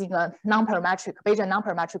variables using a non-parametric, Bayesian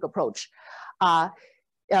non-parametric approach.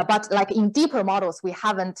 But like in deeper models, we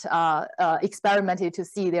haven't experimented to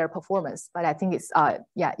see their performance. But I think it's,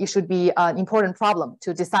 yeah, it should be an important problem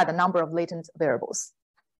to decide the number of latent variables.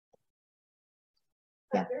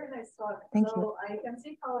 Yeah. Very nice talk. Thank you. So I can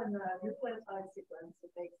see how in the nucleotide sequence,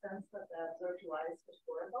 it makes sense that the observed Y is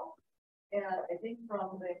historical. And I think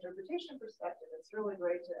from the interpretation perspective, it's really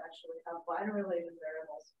great to actually have binary latent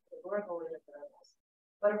variables, categorical latent variables.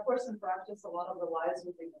 But of course, in practice, a lot of the Ys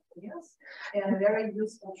would be continuous. And a very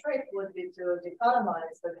useful trick would be to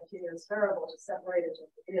dichotomize the continuous variable to separate it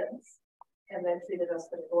into ins and then treat it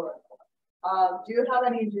as categorical. Do you have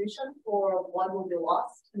any intuition for what will be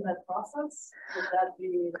lost in that process? Would that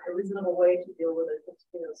be a reasonable way to deal with a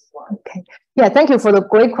continuous Y? Okay. Yeah, thank you for the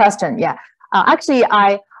great question. Yeah, actually,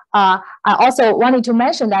 I also wanted to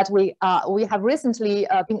mention that we have recently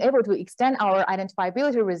been able to extend our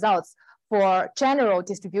identifiability results for general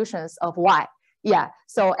distributions of Y. Yeah,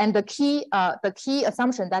 so, and the key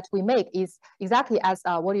assumption that we make is exactly as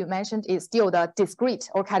what you mentioned is still the discrete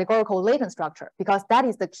or categorical latent structure, because that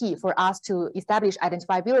is the key for us to establish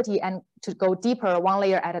identifiability and to go deeper one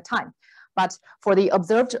layer at a time. But for the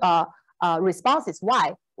observed responses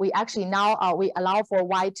Y, we actually now we allow for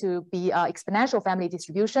Y to be exponential family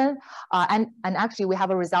distribution, and actually we have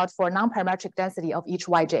a result for non-parametric density of each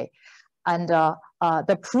Yj. And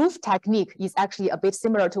the proof technique is actually a bit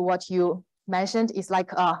similar to what you mentioned. It's like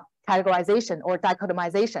categorization or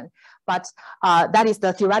dichotomization, but that is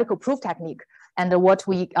the theoretical proof technique. And what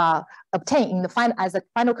we obtain in the as a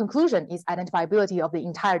final conclusion is identifiability of the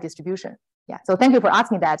entire distribution. Yeah, so thank you for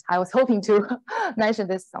asking that. I was hoping to mention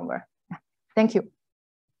this somewhere. Yeah. Thank you.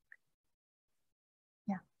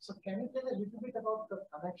 Yeah. So can you tell a little bit about the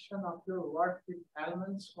connection of your work with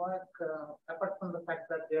Almond's work, apart from the fact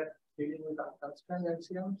that they're dealing with unconstrained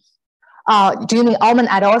LCMs? Do you mean Almond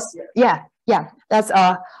et al.'s? Yeah, that's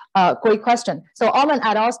a great question. So Almond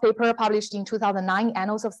et al.'s paper published in 2009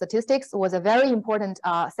 Annals of Statistics was a very important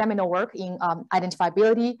seminal work in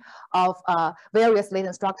identifiability of various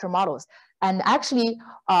latent structure models. And actually,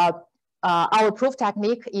 our proof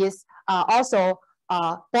technique is also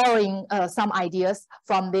borrowing some ideas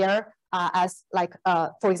from there as like,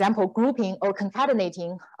 for example, grouping or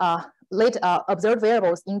concatenating late observed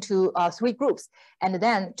variables into 3 groups, and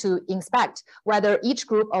then to inspect whether each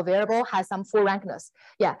group of variable has some full rankness.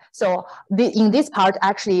 Yeah, so in this part,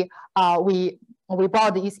 actually, we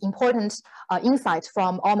brought these important insights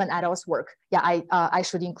from Almond et al.'s work. Yeah, I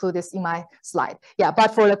should include this in my slide. Yeah, but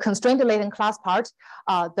for the constrained latent class part,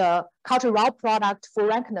 the culture-raw product full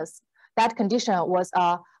rankness, that condition was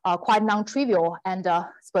quite non-trivial and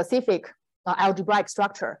specific algebraic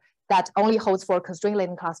structure that only holds for constrained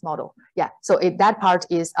latent class model. Yeah, so that part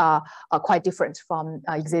is quite different from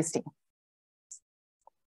existing.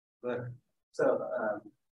 So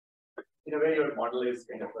in a way, your model is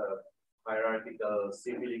kind of a hierarchical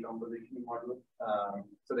CP decomposition model.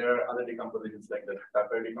 So there are other decompositions like the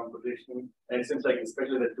Tucker decomposition. And it seems like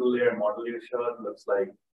especially the 2-layer model you showed looks like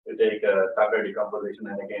you take a Tucker decomposition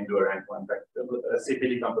and again do a rank 1 vector, a CP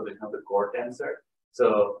decomposition of the core tensor.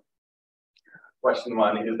 So question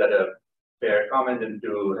 1, is that a fair comment? And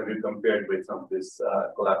 2, have you compared with some of this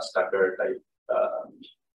collapsed Tucker type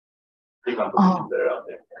decompositions that are out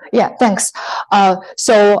there? Yeah, thanks.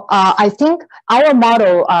 So I think our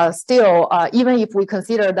model still, even if we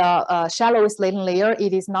consider the shallowest latent layer,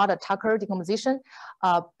 it is not a Tucker decomposition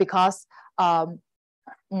because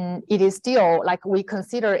it is still like we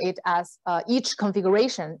consider it as each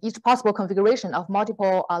possible configuration of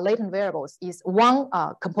multiple latent variables is one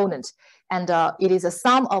component, and it is a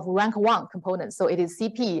sum of rank 1 components. So it is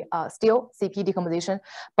CP, still CP decomposition,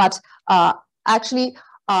 but actually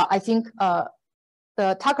I think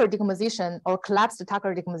the Tucker decomposition or collapsed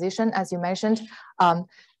Tucker decomposition, as you mentioned,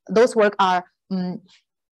 those work are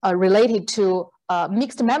related to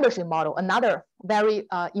mixed membership model, another very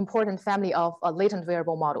important family of latent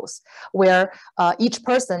variable models, where each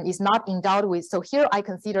person is not endowed with. So here I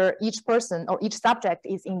consider each person or each subject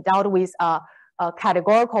is endowed with a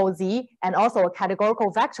categorical Z and also a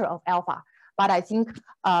categorical vector of alpha. But I think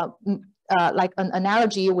like an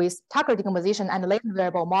analogy with Tucker decomposition and the latent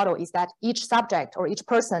variable model is that each subject or each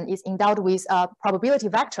person is endowed with a probability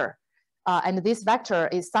vector. And this vector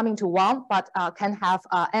is summing to 1, but can have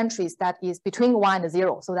entries that is between 1 and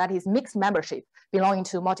 0. So that is mixed membership belonging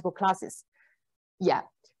to multiple classes. Yeah.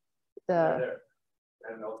 Yeah,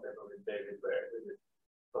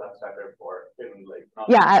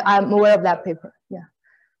 I'm aware of that paper. Yeah.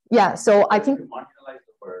 Yeah. So I think marginalized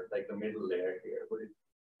for like the middle layer here, would it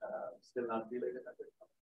still not be like that?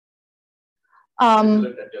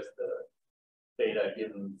 Look at just the data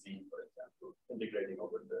given Z, for example, integrating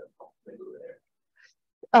over the middle layer.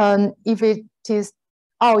 If it is,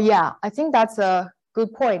 oh yeah, I think that's a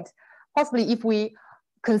good point. Possibly if we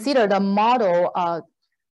consider the model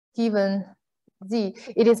given Z,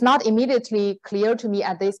 it is not immediately clear to me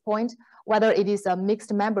at this point whether it is a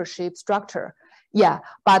mixed membership structure. Yeah,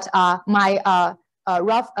 but my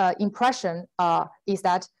rough impression is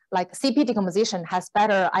that like CP decomposition has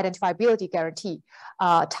better identifiability guarantee.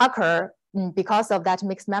 Tucker, because of that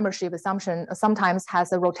mixed membership assumption, sometimes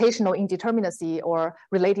has a rotational indeterminacy or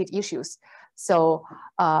related issues. So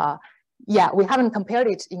yeah, we haven't compared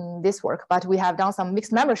it in this work, but we have done some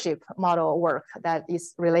mixed membership model work that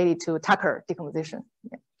is related to Tucker decomposition.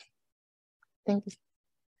 Yeah. Thank you.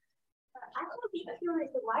 I would be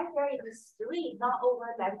curious why there is 3 not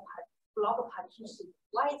overlap block partition.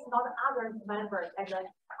 Why it's not other members, and then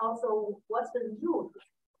also what's the rule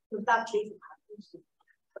to that basic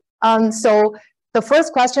partition? So the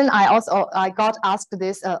first question I got asked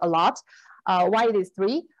this a lot. Why it is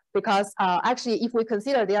 3? Because actually, if we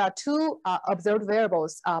consider there are 2 observed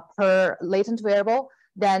variables per latent variable,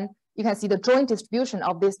 then you can see the joint distribution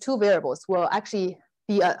of these 2 variables will actually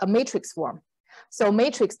be a matrix form. So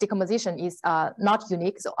matrix decomposition is not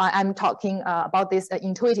unique. So I'm talking about this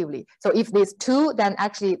intuitively. So if there's 2, then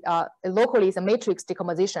actually locally it's a matrix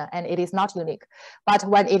decomposition and it is not unique. But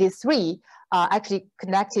when it is 3, actually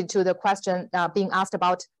connected to the question being asked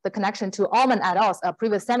about the connection to Almond et al.'s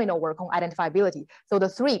previous seminal work on identifiability. So the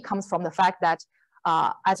 3 comes from the fact that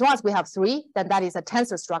as long as we have 3, then that is a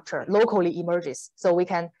tensor structure locally emerges. So we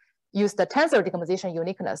can use the tensor decomposition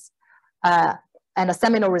uniqueness and a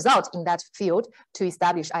seminal result in that field to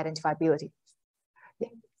establish identifiability. Yeah.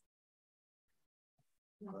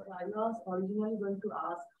 I was originally going to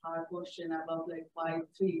ask her question about like why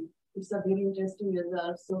 3. It's a very interesting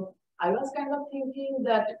result. So I was kind of thinking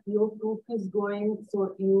that your proof is going,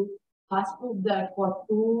 so you first prove that for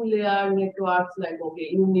 2-layer networks, like, okay,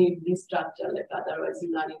 you need this structure, like otherwise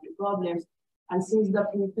you run into problems. And since the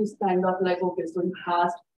proof is kind of like, okay, so you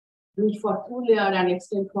first do it for 2-layer and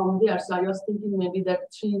extend from there. So I was thinking maybe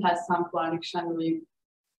that 3 has some connection with,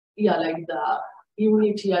 yeah, like the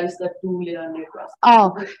unit here is the 2-layer network.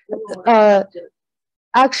 Oh,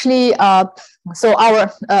 actually, so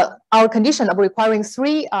our condition of requiring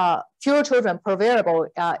 3 fewer children per variable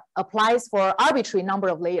applies for arbitrary number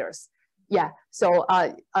of layers. Yeah. So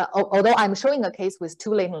although I'm showing a case with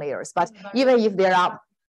 2 latent layers, but even if there are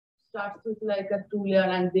starts with like a 2-layer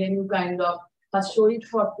and then you kind of show it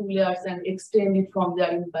for 2 layers and extend it from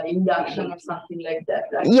there by induction or something like that,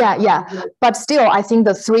 right? Yeah, yeah. But still, I think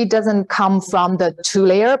the 3 doesn't come from the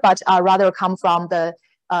 2-layer, but rather come from the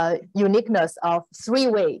uniqueness of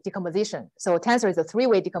 3-way decomposition. So tensor is a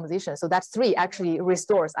 3-way decomposition. So that 3 actually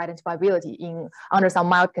restores identifiability under some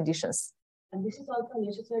mild conditions. And this is also a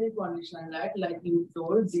necessary condition, right? Like you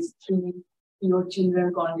told, these 3 your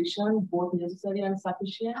children condition, both necessary and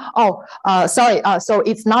sufficient? Oh, sorry. So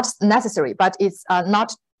it's not necessary, but it's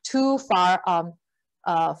not too far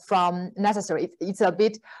from necessary. It's a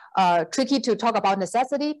bit tricky to talk about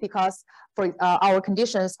necessity because for our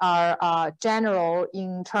conditions are general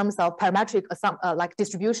in terms of parametric like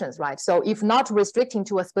distributions, right? So if not restricting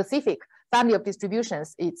to a specific family of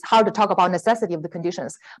distributions, it's hard to talk about necessity of the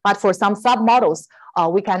conditions. But for some submodels,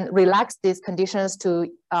 we can relax these conditions to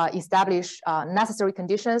establish necessary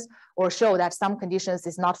conditions or show that some conditions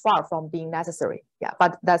is not far from being necessary. Yeah,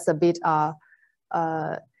 but that's a bit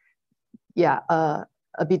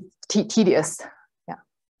a bit tedious. Yeah.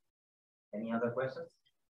 Any other questions?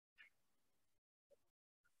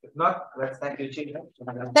 If not, let's thank you, Yuqi.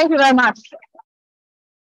 Thank you very much.